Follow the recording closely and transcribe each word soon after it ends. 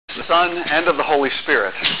Son, and of the Holy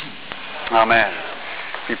Spirit. Amen.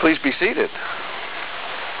 If you please be seated.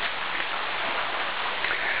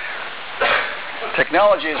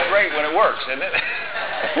 Technology is great when it works, isn't it?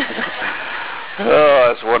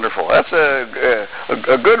 Oh, that's wonderful. That's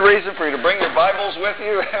a good reason for you to bring your Bibles with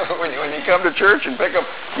you when you come to church, and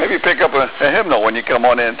maybe pick up a hymnal when you come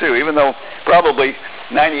on in too. Even though probably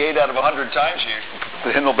 98 out of 100 times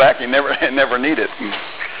the hymnal back you never need it.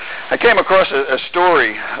 I came across a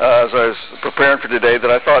story as I was preparing for today that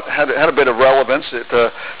I thought had a bit of relevance. It's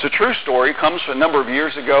a true story. It comes from a number of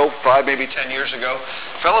years ago, 5, maybe 10 years ago.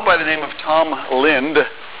 A fellow by the name of Tom Lind is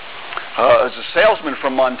a salesman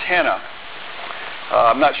from Montana.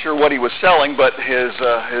 I'm not sure what he was selling, but his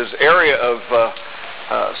area of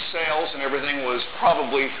sales and everything was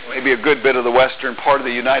probably maybe a good bit of the western part of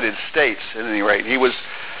the United States, at any rate.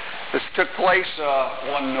 This took place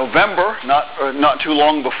one November, not too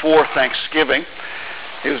long before Thanksgiving.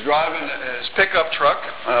 He was driving his pickup truck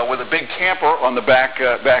with a big camper on the back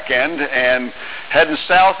end and heading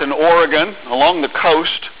south in Oregon along the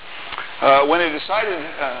coast when he decided,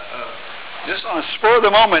 just on a spur of the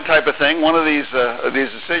moment type of thing, one of these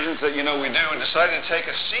decisions that we do, and decided to take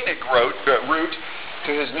a scenic route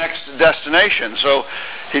to his next destination. So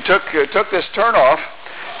he took this turnoff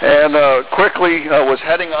and quickly was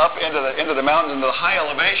heading up into the mountains, into the high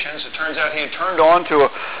elevations. It turns out he had turned on to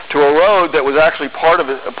a road that was actually part of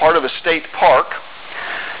a state park,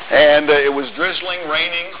 and it was drizzling,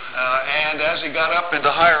 raining, and as he got up into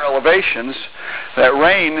higher elevations, that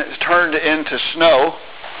rain turned into snow,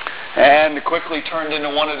 and quickly turned into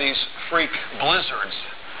one of these freak blizzards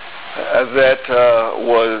that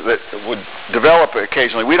would develop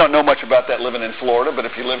occasionally. We don't know much about that living in Florida, but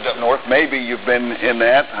if you lived up north, maybe you've been in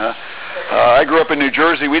that. I grew up in New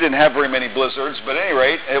Jersey. We didn't have very many blizzards, but at any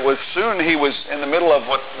rate, soon he was in the middle of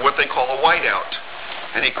what they call a whiteout,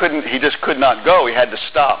 and he just could not go. He had to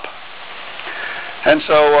stop. And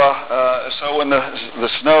so when the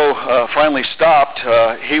snow finally stopped,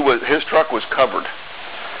 his truck was covered.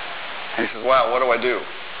 And he says, "Wow, what do I do?"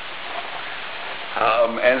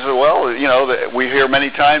 And so, we hear many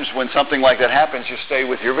times when something like that happens, you stay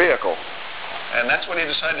with your vehicle. And that's what he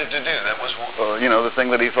decided to do. That was, the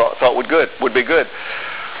thing that he thought would be good.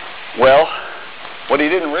 Well, what he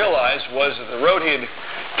didn't realize was that the road he had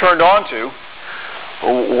turned onto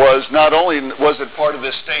was not only was it part of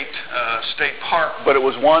this state park, but it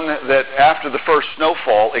was one that after the first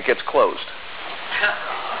snowfall, it gets closed.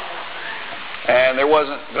 And there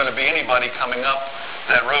wasn't going to be anybody coming up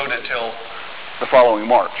that road until the following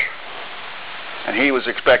March. And he was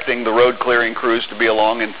expecting the road clearing crews to be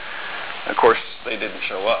along, and of course they didn't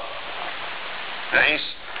show up. And he's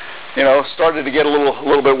started to get a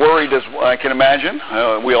little bit worried, as I can imagine.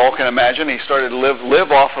 We all can imagine. He started to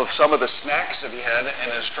live off of some of the snacks that he had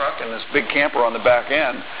in his truck and this big camper on the back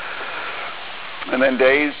end. And then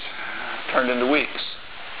days turned into weeks.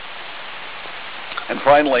 And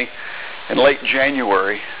finally, in late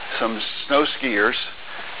January, some snow skiers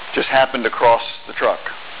just happened to cross the truck,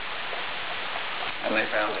 and they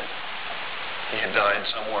found him. He had died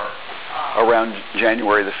somewhere around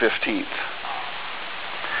January the 15th.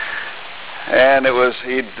 And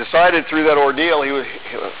he'd decided through that ordeal,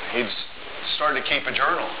 he'd started to keep a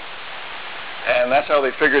journal. And that's how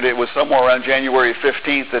they figured it was somewhere around January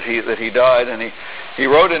 15th that he died. And he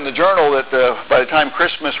wrote in the journal that by the time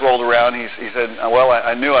Christmas rolled around, he said, "Well,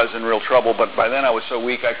 I knew I was in real trouble, but by then I was so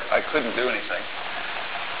weak I couldn't do anything.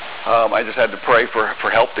 I just had to pray for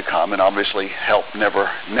help to come," and obviously help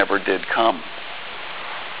never did come.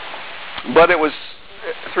 But it was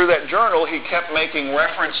through that journal he kept making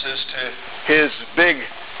references to his big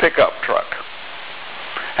pickup truck.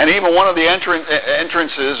 And even one of the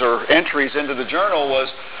entrances or entries into the journal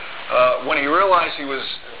was when he realized he was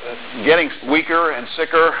getting weaker and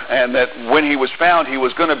sicker, and that when he was found he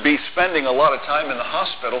was going to be spending a lot of time in the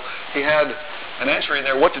hospital, he had an entry in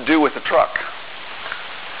there, what to do with the truck.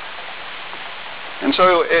 And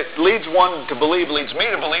so it leads me to believe,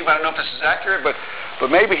 I don't know if this is accurate,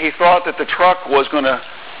 but maybe he thought that the truck was going to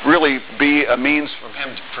really be a means for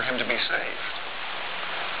him to be saved.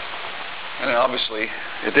 And obviously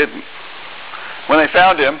it didn't. When they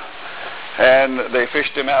found him and they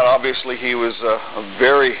fished him out, obviously he was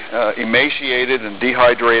very emaciated and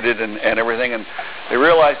dehydrated and everything, and they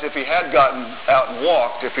realized if he had gotten out and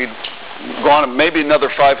walked, if he'd gone maybe another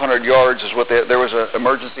 500 yards, there was an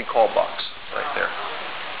emergency call box right there.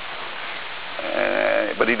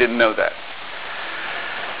 But he didn't know that.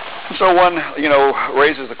 So one,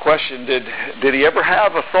 raises the question, did he ever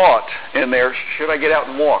have a thought in there, should I get out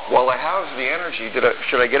and walk? While I have the energy,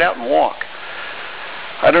 should I get out and walk?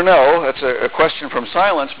 I don't know. That's a question from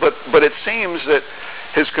silence. But it seems that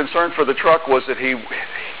his concern for the truck was that he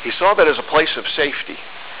saw that as a place of safety.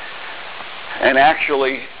 And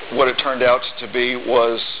actually, what it turned out to be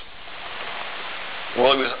was,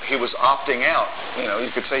 well, he was opting out. You know,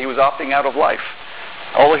 you could say he was opting out of life.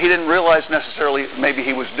 Although he didn't realize necessarily maybe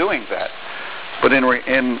he was doing that. But in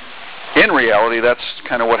reality, that's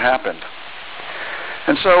kind of what happened.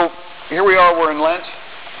 And so, here we are, we're in Lent,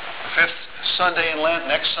 the 5th Sunday in Lent.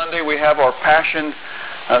 Next Sunday we have our Passion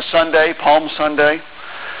Sunday, Palm Sunday.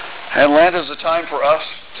 And Lent is a time for us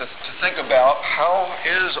to think about how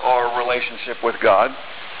is our relationship with God?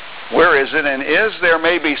 Where is it? And is there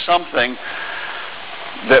maybe something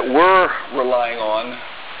that we're relying on,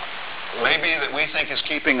 maybe that we think is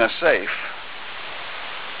keeping us safe,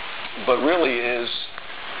 but really is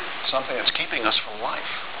something that's keeping us from life?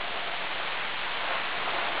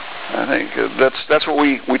 I think that's what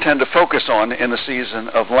we tend to focus on in the season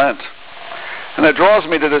of Lent. And that draws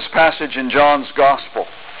me to this passage in John's Gospel.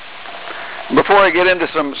 Before I get into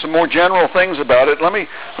some more general things about it, let me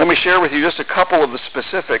share with you just a couple of the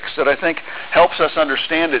specifics that I think helps us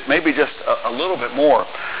understand it maybe just a little bit more.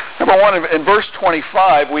 Number one, in verse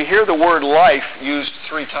 25, we hear the word life used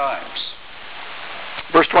 3 times.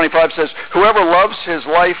 Verse 25 says, "Whoever loves his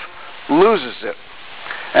life loses it,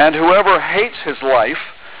 and whoever hates his life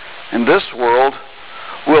in this world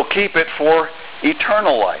will keep it for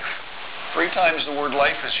eternal life." 3 times the word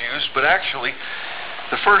life is used, but actually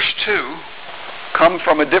the first 2 come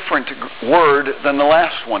from a different word than the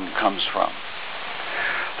last one comes from.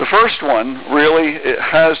 The first one really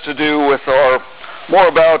has to do with more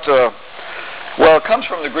about, it comes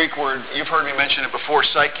from the Greek word, you've heard me mention it before,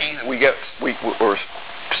 psyche, or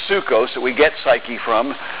psychos, that we get psyche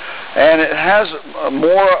from, and it has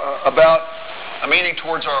more about a meaning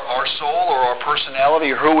towards our soul or our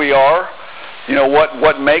personality or who we are, you know,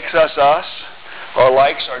 what makes us us. Our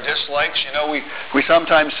likes, our dislikes. You know, we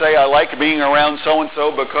sometimes say, I like being around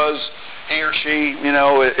so-and-so because he or she, you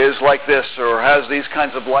know, is like this or has these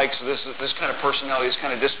kinds of likes, this kind of personality, this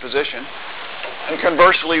kind of disposition. And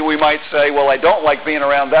conversely, we might say, well, I don't like being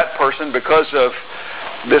around that person because of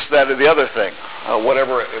this, that, or the other thing,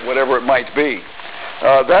 whatever it might be.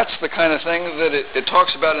 That's the kind of thing that it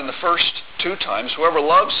talks about in the first 2 times. Whoever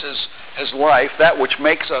loves his life, that which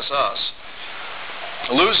makes us us,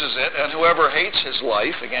 loses it, and whoever hates his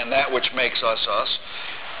life, again, that which makes us us,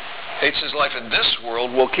 hates his life in this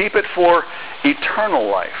world, will keep it for eternal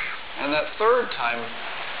life. And that 3rd time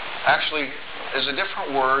actually is a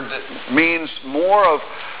different word that means more of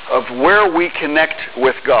where we connect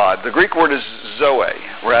with God. The Greek word is zoe,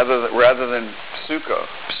 rather than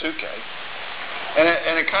psyche.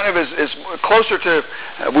 And it kind of is closer to,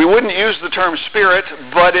 we wouldn't use the term spirit,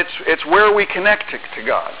 but it's where we connect to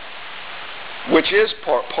God, which is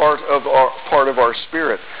part of our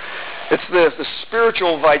spirit. It's the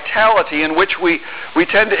spiritual vitality in which we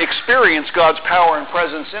tend to experience God's power and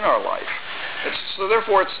presence in our life. So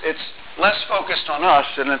therefore, it's less focused on us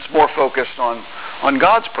and it's more focused on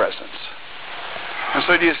God's presence. And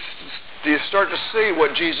so do you start to see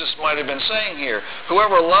what Jesus might have been saying here?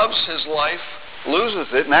 Whoever loves his life loses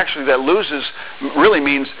it, and actually that loses really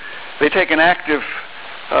means they take an active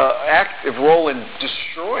role in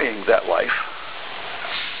destroying that life.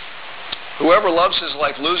 Whoever loves his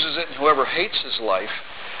life loses it, and whoever hates his life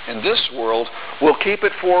in this world will keep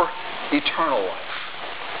it for eternal life.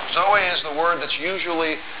 Zoe is the word that's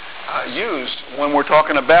usually used when we're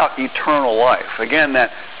talking about eternal life. Again,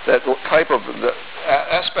 that type of the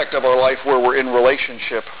aspect of our life where we're in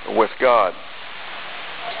relationship with God.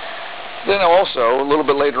 Then also, a little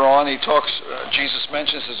bit later on, Jesus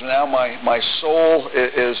mentions, says, now my soul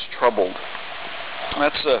is troubled.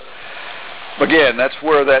 That's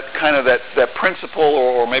where that principle,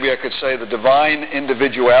 or maybe I could say the divine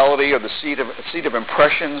individuality, or the seat of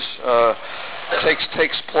impressions,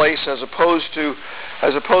 takes place, as opposed to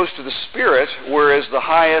the spirit, whereas the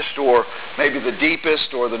highest, or maybe the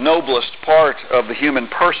deepest, or the noblest part of the human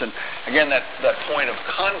person, again, that point of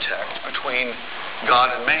contact between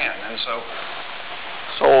God and man. And so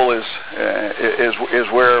soul is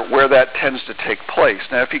where that tends to take place.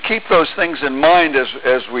 Now, if you keep those things in mind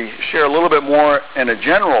as we share a little bit more in a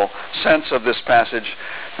general sense of this passage,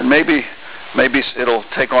 then maybe it'll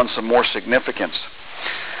take on some more significance.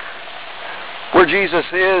 Where Jesus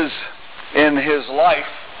is in his life,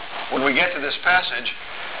 when we get to this passage,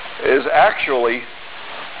 is actually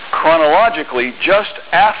chronologically just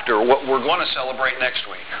after what we're going to celebrate next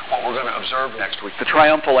week, what we're going to observe next week, the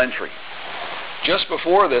triumphal entry. Just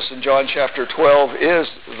before this, in John chapter 12, is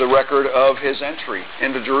the record of his entry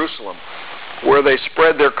into Jerusalem, where they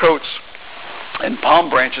spread their coats and palm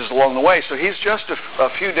branches along the way. So he's just a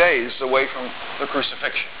few days away from the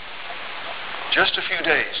crucifixion. Just a few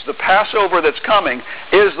days. The Passover that's coming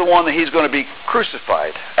is the one that he's going to be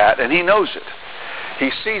crucified at, and he knows it. He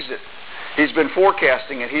sees it. He's been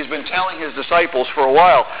forecasting it. He's been telling his disciples for a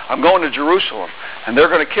while, I'm going to Jerusalem, and they're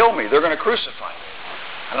going to kill me. They're going to crucify me.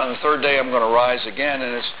 And on the third day, I'm going to rise again.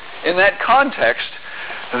 And it's in that context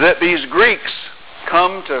that these Greeks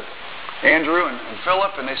come to Andrew and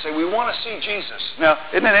Philip, and they say, we want to see Jesus. Now,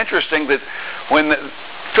 isn't it interesting that when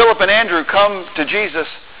Philip and Andrew come to Jesus,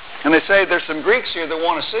 and they say, there's some Greeks here that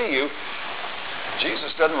want to see you,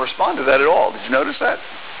 Jesus doesn't respond to that at all. Did you notice that?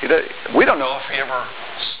 We don't know if he ever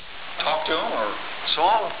talked to him or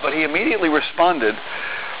saw him, but he immediately responded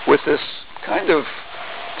with this kind of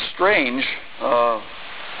strange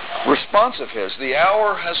response of his. The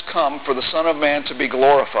hour has come for the Son of Man to be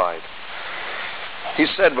glorified. He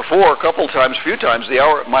said before a few times,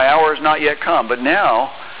 my hour has not yet come, but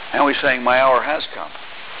now he's saying, my hour has come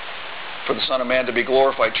for the Son of Man to be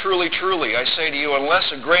glorified. Truly, truly, I say to you,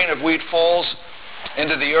 unless a grain of wheat falls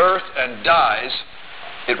into the earth and dies,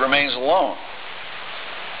 it remains alone.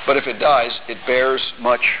 But if it dies, it bears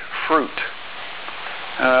much fruit.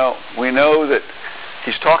 Now, we know that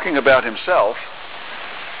he's talking about himself,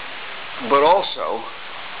 but also,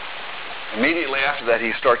 immediately after that,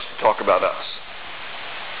 he starts to talk about us.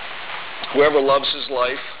 Whoever loves his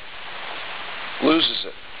life loses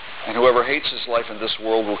it, and whoever hates his life in this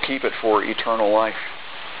world will keep it for eternal life.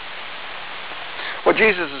 What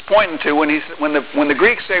Jesus is pointing to when the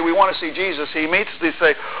Greeks say we want to see Jesus, he immediately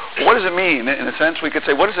say, what does it mean? In a sense, we could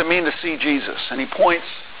say, what does it mean to see Jesus? And he points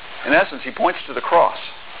to the cross.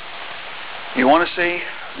 You want to see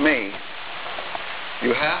me?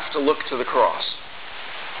 You have to look to the cross.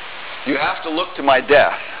 You have to look to my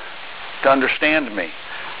death to understand me,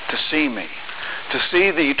 to see me, to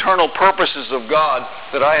see the eternal purposes of God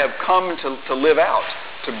that I have come to live out,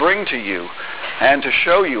 to bring to you, and to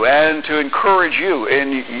show you, and to encourage you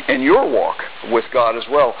in your walk with God as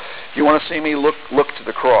well. You want to see me? Look to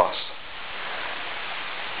the cross.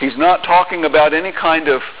 He's not talking about any kind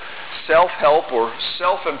of self-help or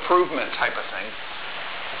self-improvement type of thing,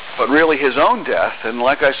 but really his own death. And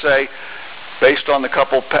like I say, based on the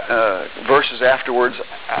couple verses afterwards,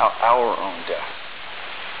 our own death.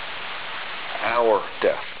 Our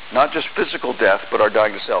death. Not just physical death, but our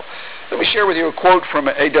dying to self. Let me share with you a quote from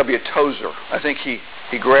A.W. Tozer. I think he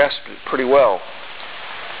grasped it pretty well.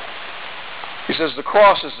 He says, the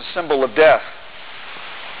cross is the symbol of death.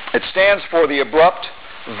 It stands for the abrupt,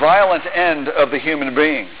 violent end of the human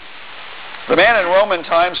being. The man in Roman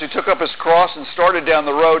times who took up his cross and started down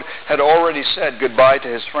the road had already said goodbye to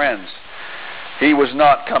his friends. He was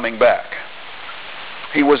not coming back.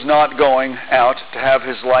 He was not going out to have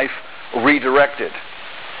his life redirected.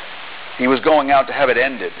 He was going out to have it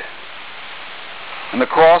ended. And the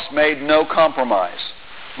cross made no compromise,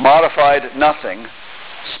 modified nothing,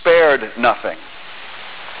 spared nothing.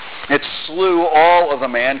 It slew all of the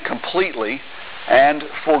man completely and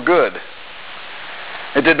for good.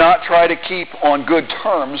 It did not try to keep on good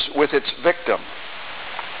terms with its victim.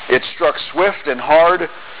 It struck swift and hard,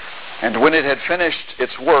 and when it had finished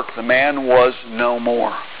its work, the man was no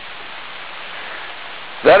more.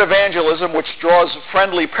 That evangelism which draws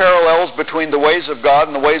friendly parallels between the ways of God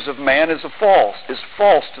and the ways of man is false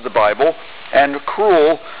to the Bible and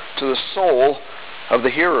cruel to the soul of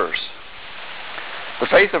the hearers. The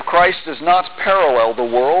faith of Christ does not parallel the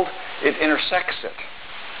world, it intersects it.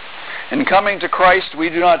 In coming to Christ, we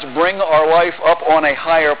do not bring our life up on a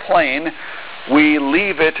higher plane, we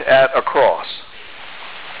leave it at a cross.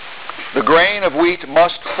 The grain of wheat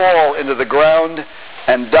must fall into the ground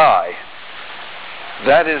and die.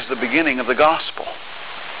 That is the beginning of the gospel.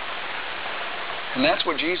 And that's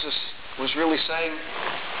what Jesus was really saying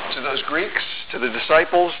to those Greeks, to the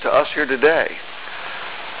disciples, to us here today.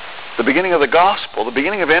 The beginning of the gospel, the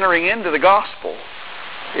beginning of entering into the gospel,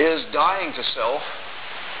 is dying to self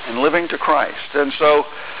and living to Christ. And so,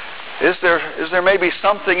 is there maybe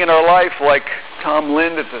something in our life, like Tom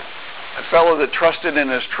Lind, the fellow that trusted in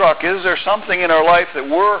his truck, is there something in our life that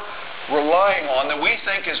we're relying on that we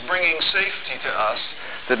think is bringing safety to us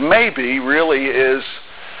that maybe really is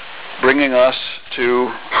bringing us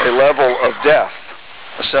to a level of death,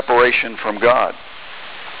 a separation from God?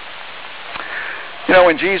 You know,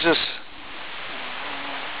 when Jesus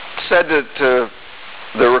said to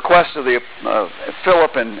the request of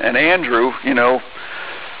Philip and Andrew, you know,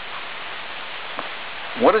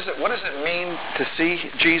 what does it mean to see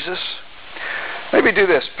Jesus? Maybe do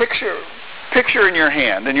this. Picture in your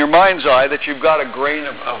hand, in your mind's eye, that you've got a grain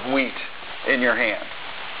of wheat in your hand.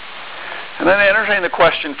 And then entertain the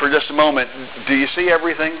question for just a moment, do you see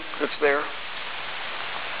everything that's there?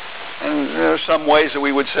 And there are some ways that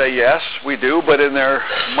we would say yes, we do, but in there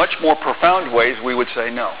much more profound ways we would say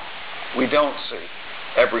no. We don't see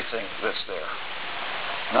everything that's there.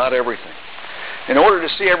 Not everything. In order to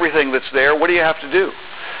see everything that's there, what do you have to do?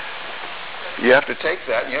 You have to take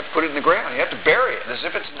that and you have to put it in the ground. You have to bury it as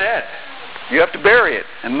if it's dead. You have to bury it.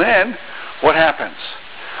 And then what happens?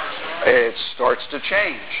 It starts to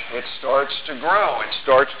change. It starts to grow. It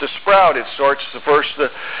starts to sprout. It starts to first the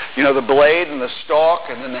blade and the stalk,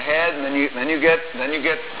 and then the head, and then you get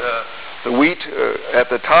the wheat at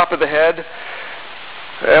the top of the head.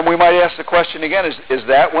 And we might ask the question again: Is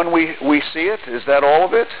that when we see it? Is that all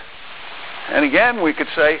of it? And again, we could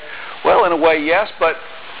say, well, in a way, yes, but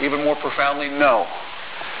even more profoundly, no.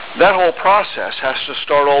 That whole process has to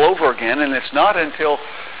start all over again, and it's not until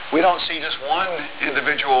we don't see just one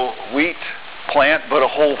individual wheat plant, but a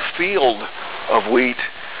whole field of wheat,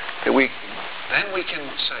 that then we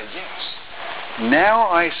can say, yes. Now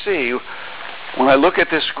I see, when I look at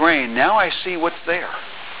this grain, now I see what's there.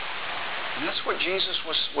 And that's what Jesus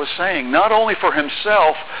was saying, not only for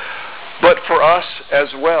himself, but for us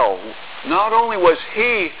as well. Not only was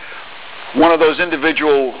he one of those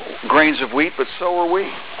individual grains of wheat, but so are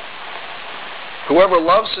we. Whoever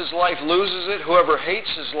loves his life loses it. Whoever hates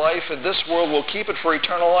his life in this world will keep it for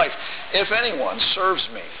eternal life. If anyone serves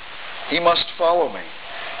me, he must follow me.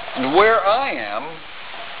 And where I am,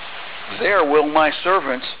 there will my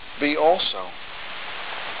servants be also.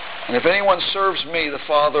 And if anyone serves me, the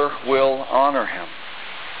Father will honor him.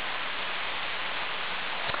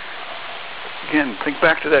 Again, think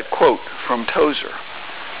back to that quote from Tozer.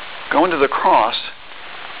 Going to the cross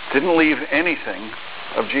didn't leave anything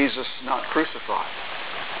of Jesus not crucified.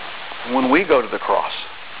 When we go to the cross,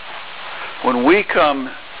 when we come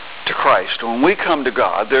to Christ, when we come to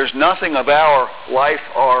God, there's nothing of our life,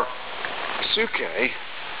 our psyche,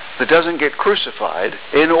 that doesn't get crucified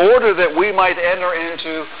in order that we might enter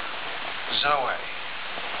into Zoe,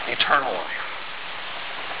 eternal life.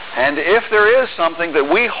 And if there is something that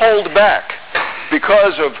we hold back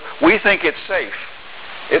because of we think it's safe,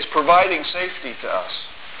 it's providing safety to us,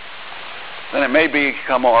 then it may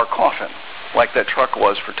become our coffin, like that truck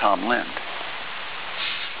was for Tom Lind.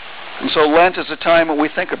 And so Lent is a time when we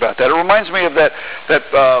think about that. It reminds me of that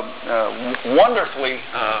wonderfully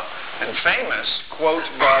and famous quote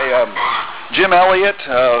by Jim Elliot,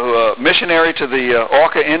 missionary to the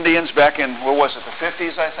Auca Indians back in, what was it, the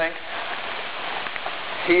 50s, I think?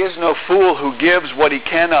 He is no fool who gives what he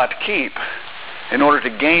cannot keep in order to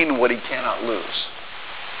gain what he cannot lose.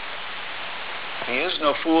 He is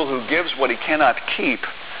no fool who gives what he cannot keep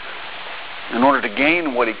in order to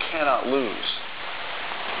gain what he cannot lose.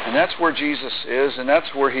 And that's where Jesus is, and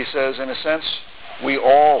that's where he says, in a sense, we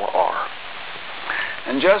all are.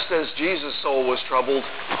 And just as Jesus' soul was troubled,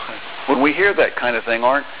 when we hear that kind of thing,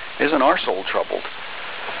 isn't our soul troubled?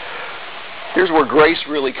 Here's where grace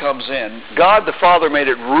really comes in. God the Father made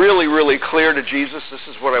it really, really clear to Jesus, this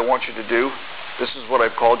is what I want you to do. This is what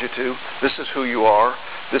I've called you to. This is who you are.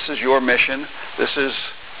 This is your mission. This is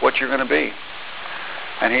what you're going to be.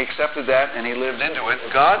 And he accepted that and he lived into it.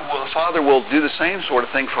 God, the Father, will do the same sort of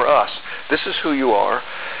thing for us. This is who you are.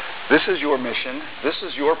 This is your mission. This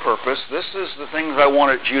is your purpose. This is the things I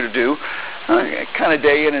wanted you to do. Kind of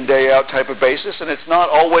day in and day out type of basis. And it's not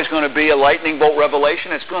always going to be a lightning bolt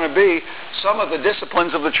revelation. It's going to be some of the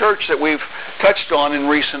disciplines of the church that we've touched on in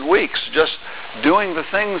recent weeks. Just doing the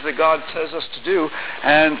things that God says us to do.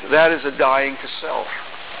 And that is a dying to self.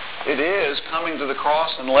 It is coming to the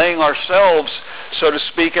cross and laying ourselves, so to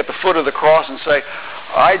speak, at the foot of the cross and say,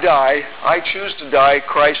 I die, I choose to die,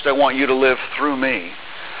 Christ, I want you to live through me.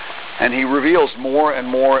 And he reveals more and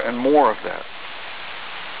more and more of that.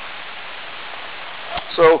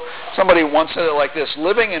 So somebody once said it like this: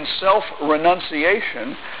 living in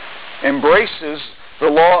self-renunciation embraces the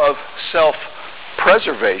law of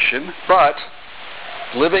self-preservation, but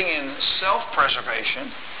living in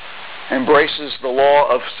self-preservation embraces the law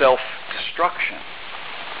of self-destruction.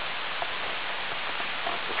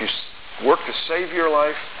 If you work to save your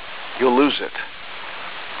life, you'll lose it.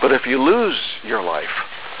 But if you lose your life,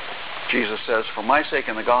 Jesus says, for my sake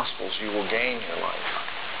in the Gospels, you will gain your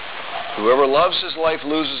life. Whoever loves his life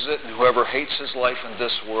loses it, and whoever hates his life in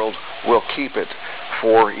this world will keep it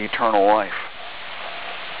for eternal life.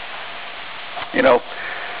 You know,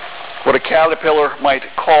 what a caterpillar might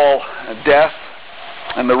call death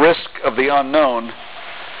and the risk of the unknown,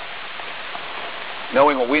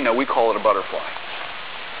 knowing what we know, we call it a butterfly.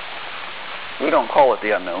 We don't call it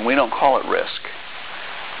the unknown. We don't call it risk.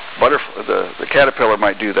 The caterpillar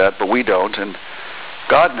might do that, but we don't. And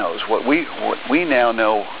God knows what we now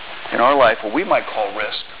know in our life, what we might call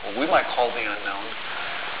risk, what we might call the unknown.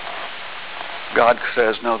 God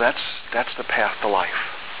says, no, that's the path to life.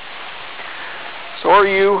 So are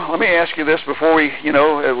you, let me ask you this before we've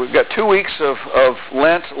got 2 weeks of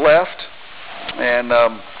Lent left, and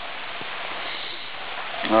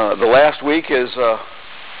the last week is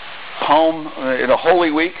home in a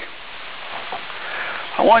Holy Week.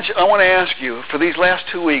 I want to ask you, for these last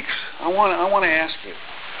 2 weeks, I want to ask you,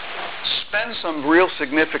 spend some real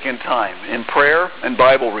significant time in prayer and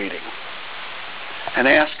Bible reading. And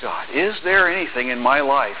ask God, is there anything in my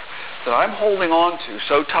life that I'm holding on to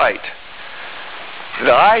so tight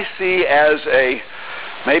that I see as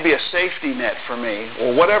maybe a safety net for me,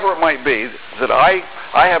 or whatever it might be, that I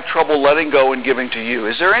have trouble letting go and giving to you?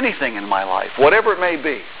 Is there anything in my life, whatever it may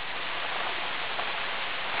be?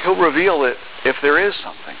 He'll reveal it if there is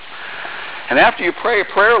something. And after you pray a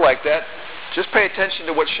prayer like that, just pay attention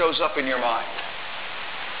to what shows up in your mind.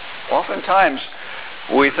 Oftentimes,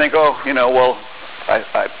 we think,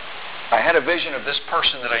 I had a vision of this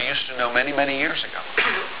person that I used to know many, many years ago.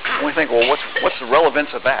 And we think, well, what's the relevance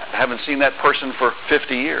of that? I haven't seen that person for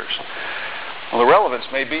 50 years. Well, the relevance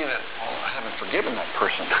may be that, I haven't forgiven that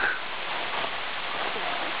person.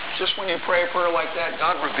 Just when you pray a prayer like that,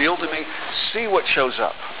 God revealed to me, see what shows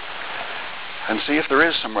up. And see if there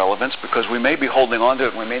is some relevance, because we may be holding on to it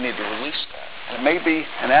and we may need to release that. And it may be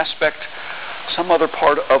an aspect, some other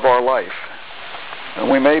part of our life. And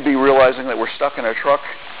we may be realizing that we're stuck in a truck,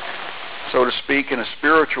 so to speak, in a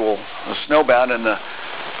snowbound, and the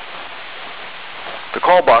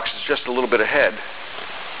call box is just a little bit ahead.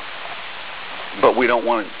 But we don't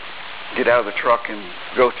want to get out of the truck and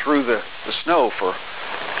go through the snow for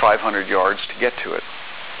 500 yards to get to it.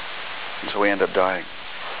 And so we end up dying.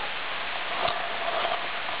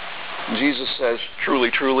 And Jesus says, truly,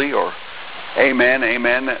 truly, or amen,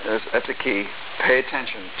 amen. That's a key. Pay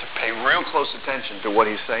attention, to pay real close attention to what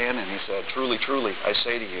he's saying. And he said, truly, truly, I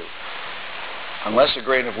say to you, unless a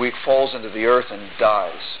grain of wheat falls into the earth and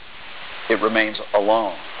dies, it remains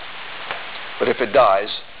alone. But if it dies,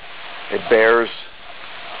 it bears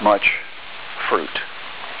much fruit.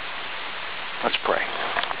 Let's pray.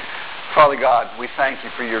 Father God, we thank you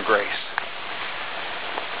for your grace.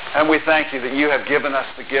 And we thank you that you have given us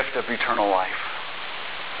the gift of eternal life.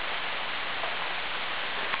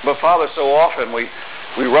 But Father, so often we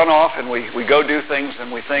run off and we go do things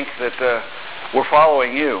and we think that we're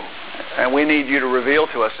following you. And we need you to reveal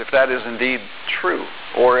to us if that is indeed true,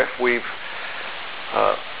 or if we've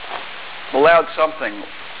allowed something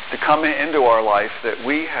to come into our life that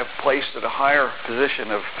we have placed at a higher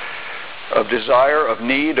position of desire, of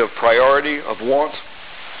need, of priority, of want,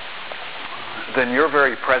 than your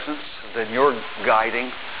very presence, than your guiding.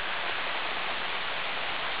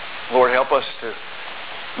 Lord, help us to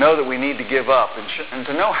know that we need to give up, and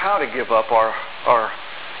to know how to give up our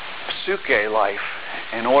psuche life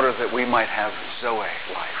in order that we might have Zoe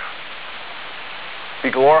life.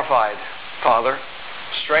 Be glorified, Father.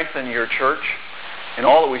 Strengthen your church in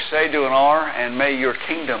all that we say, do, and are, and may your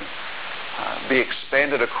kingdom be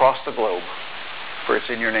expanded across the globe. For it's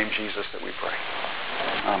in your name, Jesus, that we pray.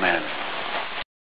 Amen.